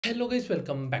Hello guys,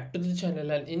 welcome back to the channel,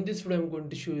 and in this video I'm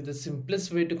going to show you the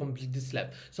simplest way to complete this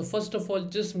lab. So first of all,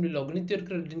 just simply log in with your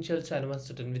credentials, and once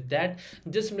done with that,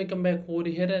 just simply come back over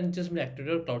here and just simply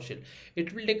activate your cloud shell.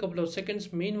 It will take a couple of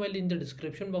seconds. Meanwhile, in the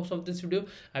description box of this video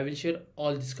I will share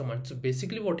all these commands. So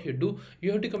basically what you do,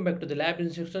 you have to come back to the lab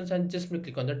instructions and just simply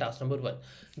click on the task number 1.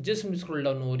 Just simply scroll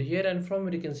down over here, and from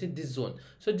here you can see this zone.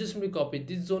 So just simply copy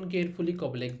this zone carefully,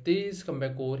 copy like this, come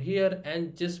back over here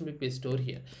and just simply paste over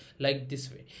here like this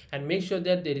way, and make sure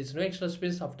that there is no extra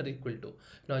space after equal to.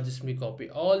 Now just simply copy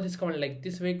all this command like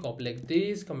this way, copy like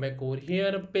this, come back over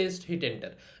here, paste, hit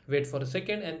enter, wait for a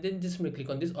second, and then just simply click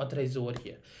on this authorize over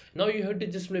here. Now you have to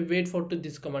just simply wait for to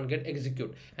this command get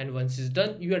execute, and once it's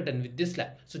done, you are done with this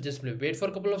lab. So just simply wait for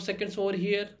a couple of seconds over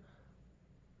here.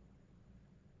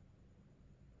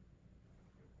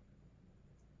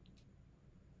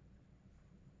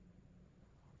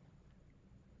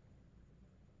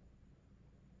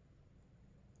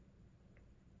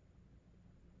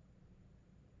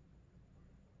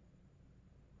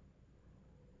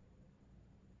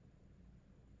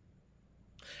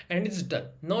 And it's done.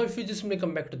 Now if you just may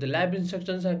come back to the lab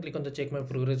instructions and click on the check my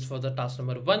progress for the task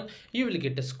number 1, you will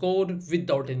get a score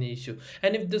without any issue.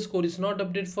 And if the score is not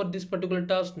updated for this particular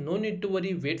task, no need to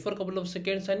worry, wait for a couple of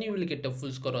seconds and you will get a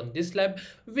full score on this lab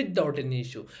without any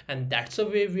issue. And that's the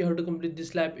way we have to complete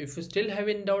this lab. If you still have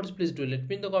any doubts, please do let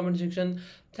me in the comment section.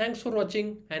 Thanks for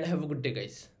watching and have a good day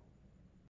guys.